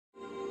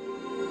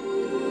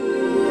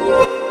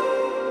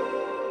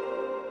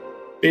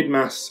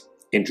BIDMAS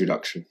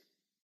Introduction.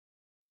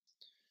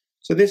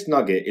 So this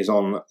nugget is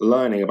on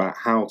learning about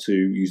how to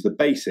use the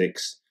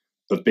basics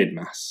of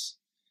BIDMAS.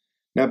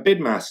 Now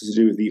BIDMAS is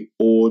to do with the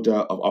order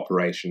of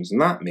operations, and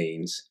that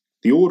means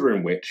the order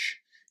in which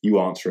you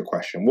answer a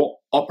question. What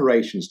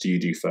operations do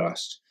you do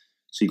first?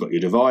 So you've got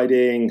your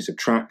dividing,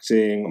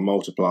 subtracting,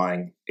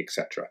 multiplying,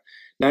 etc.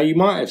 Now you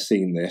might have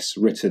seen this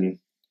written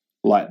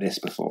like this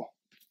before,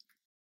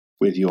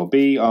 with your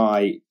B,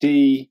 I,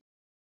 D,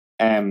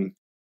 M,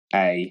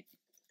 A,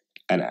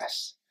 and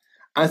S.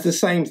 And it's the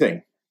same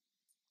thing.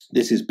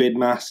 This is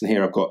BIDMAS, and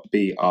here I've got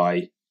B,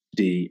 I,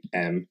 D,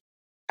 M,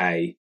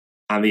 A,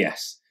 and the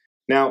S.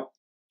 Now,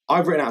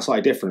 I've written out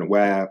slightly different,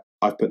 where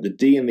I've put the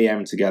D and the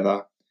M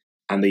together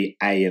and the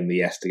A and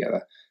the S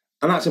together.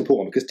 And that's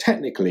important because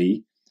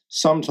technically,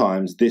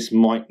 sometimes this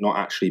might not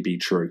actually be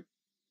true.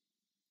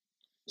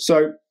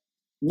 So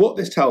what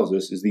this tells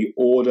us is the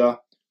order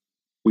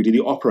we do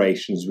the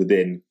operations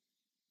within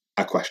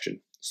a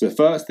question. So the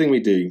first thing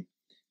we do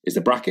is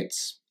the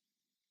brackets.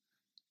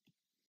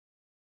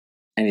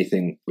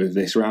 Anything with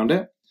this around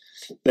it.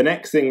 The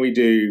next thing we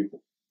do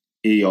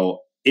are your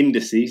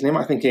indices. Now you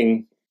might be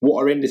thinking,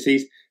 what are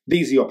indices?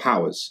 These are your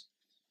powers.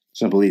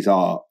 For example, these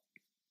are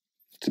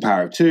to the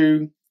power of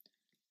 2,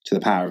 to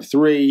the power of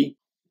 3,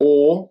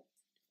 or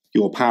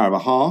your power of a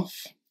half,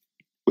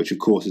 which of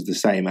course is the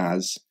same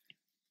as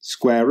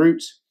square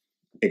root,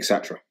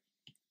 etc.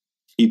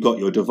 You've got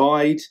your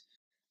divide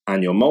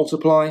and your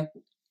multiply.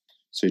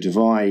 So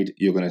divide,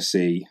 you're going to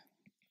see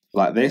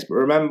like this, but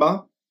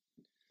remember,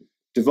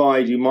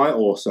 divide you might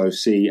also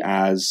see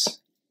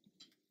as,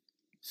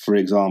 for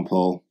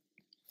example,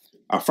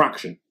 a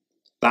fraction.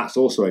 That's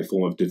also a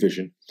form of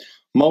division.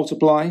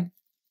 Multiply,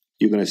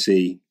 you're going to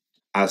see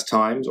as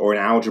times, or in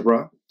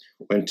algebra,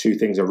 when two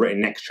things are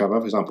written next to each other,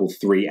 for example,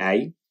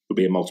 3a would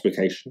be a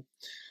multiplication.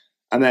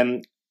 And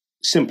then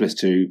simplest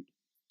two,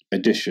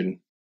 addition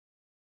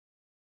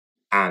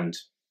and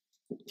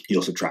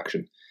your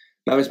subtraction.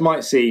 Now this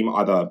might seem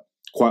either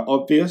quite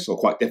obvious or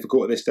quite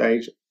difficult at this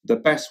stage. The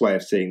best way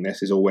of seeing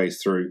this is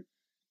always through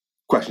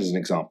questions and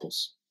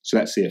examples. So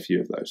let's see a few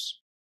of those.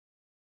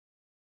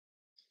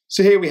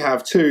 So here we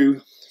have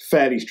two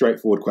fairly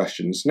straightforward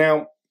questions.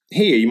 Now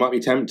here you might be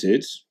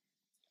tempted,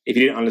 if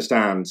you didn't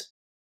understand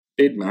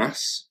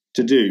BIDMAS,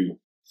 to do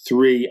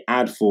 3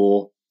 add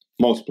 4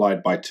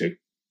 multiplied by 2.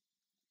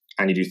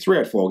 And you do 3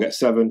 add 4, get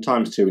 7,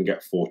 times 2 and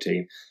get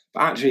 14.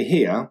 But actually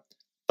here,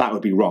 that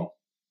would be wrong.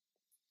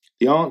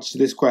 The answer to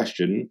this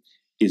question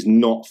is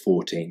not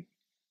 14.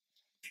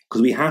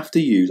 Because we have to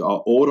use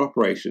our order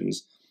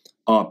operations,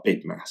 our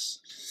BIDMAS.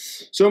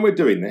 So when we're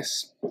doing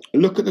this,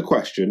 look at the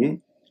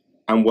question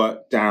and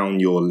work down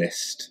your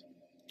list.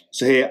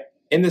 So here,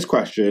 in this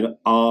question,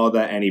 are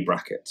there any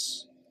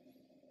brackets?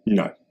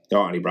 No, there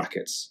aren't any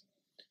brackets.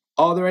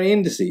 Are there any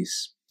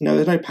indices? No,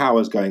 there's no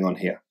powers going on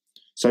here.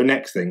 So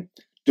next thing,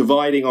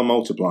 dividing or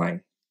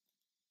multiplying.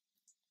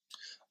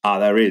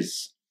 There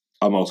is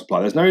a multiply.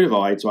 There's no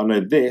divide, so I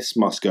know this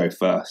must go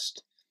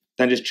first.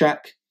 Then just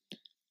check.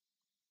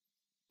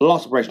 The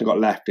last operation I've got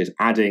left is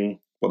adding,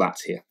 well,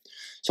 that's here.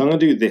 So I'm going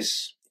to do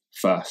this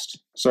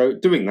first. So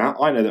doing that,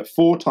 I know that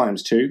 4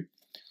 times 2,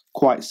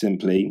 quite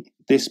simply,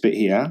 this bit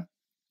here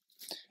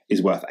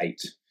is worth 8.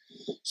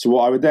 So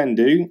what I would then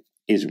do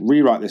is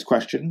rewrite this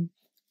question.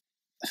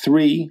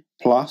 3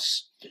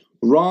 plus,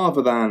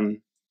 rather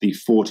than the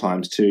 4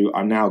 times 2,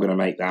 I'm now going to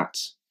make that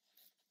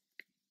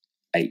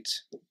 8.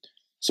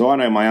 So I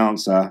know my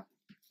answer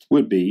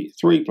would be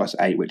 3 plus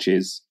 8, which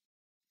is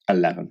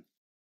 11.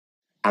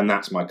 And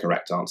that's my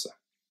correct answer.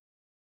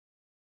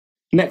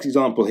 Next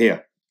example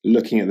here,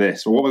 looking at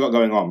this. Well, what have I got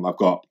going on? I've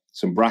got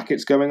some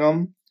brackets going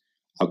on.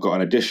 I've got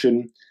an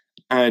addition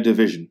and a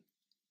division.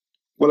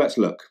 Well, let's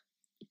look.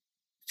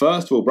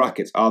 First of all,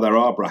 brackets. There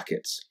are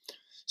brackets.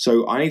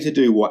 So I need to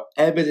do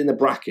whatever's in the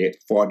bracket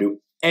before I do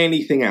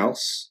anything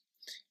else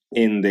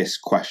in this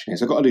question here.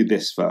 So I've got to do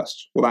this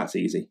first. Well, that's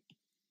easy.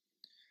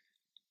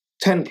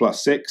 10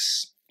 plus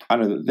 6, I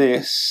know that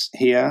this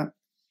here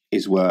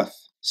is worth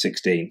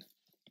 16.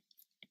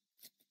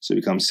 So it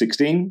becomes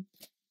 16.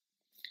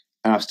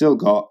 And I've still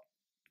got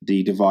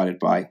the divided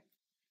by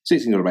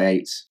 16 divided by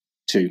 8,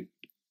 2.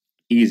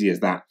 Easy as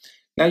that.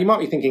 Now you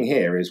might be thinking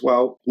here is,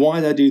 well, why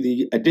did I do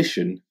the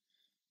addition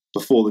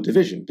before the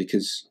division?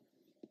 Because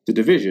the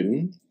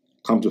division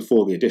comes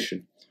before the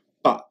addition.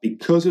 But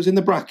because it's in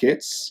the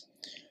brackets,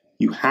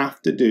 you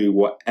have to do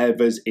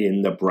whatever's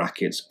in the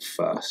brackets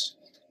first.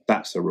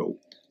 That's the rule.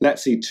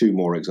 Let's see 2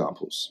 more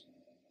examples.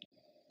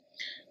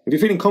 If you're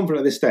feeling confident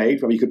at this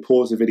stage, maybe you could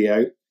pause the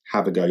video,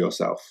 have a go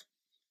yourself.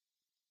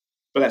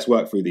 But let's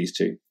work through these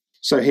 2.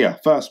 So here,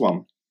 first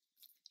one,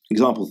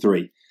 example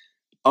 3.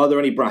 Are there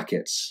any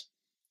brackets?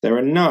 There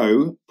are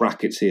no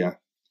brackets here.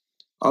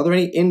 Are there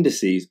any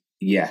indices?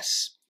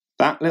 Yes.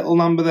 That little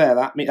number there,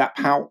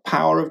 that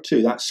power of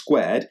 2, that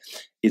squared,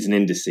 is an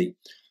indice.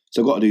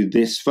 So I've got to do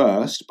this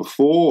first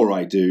before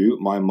I do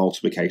my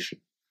multiplication.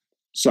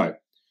 So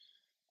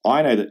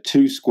I know that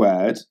 2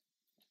 squared,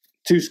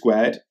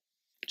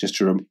 just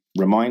to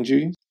remind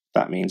you,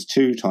 that means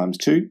 2 times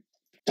 2,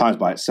 times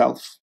by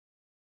itself.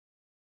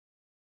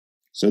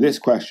 So this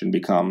question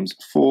becomes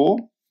 4,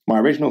 my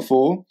original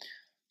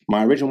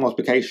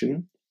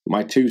multiplication,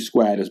 my 2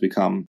 squared has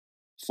become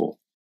 4.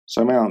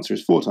 So my answer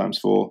is 4 times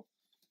 4,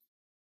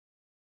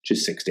 which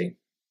is 16.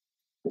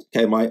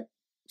 Okay, my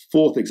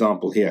fourth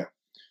example here.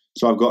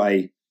 So I've got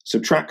a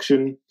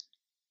subtraction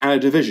and a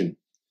division.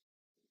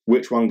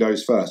 Which one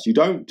goes first? You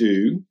don't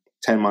do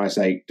 10 minus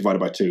 8 divided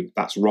by 2.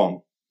 That's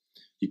wrong.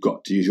 You've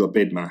got to use your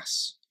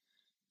BIDMAS.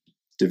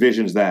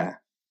 Division's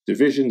there.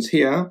 Division's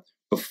here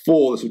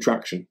before the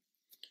subtraction.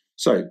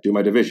 So do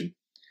my division.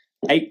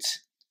 8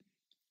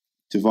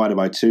 divided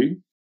by 2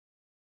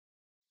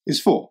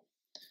 is 4.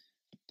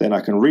 Then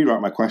I can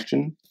rewrite my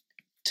question.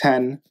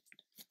 10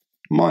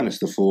 minus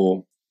the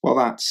 4, well,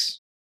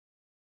 that's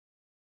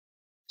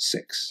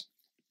 6.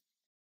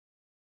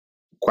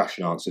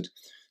 Question answered.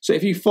 So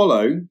if you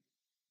follow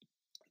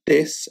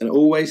this and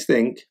always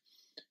think,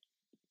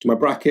 do my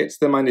brackets,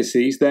 then my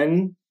indices,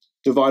 then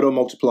divide or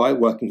multiply,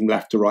 working from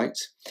left to right,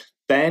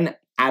 then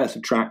add or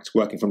subtract,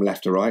 working from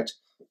left to right,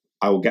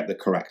 I will get the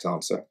correct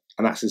answer.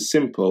 And that's as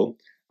simple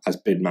as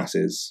BIDMAS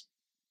is.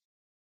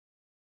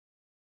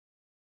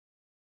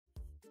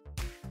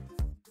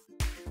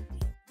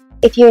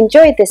 If you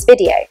enjoyed this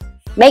video,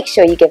 make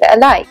sure you give it a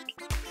like.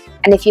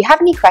 And if you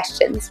have any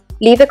questions,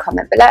 leave a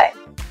comment below.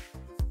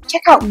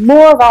 Check out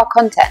more of our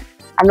content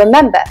and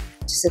remember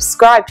to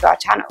subscribe to our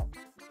channel.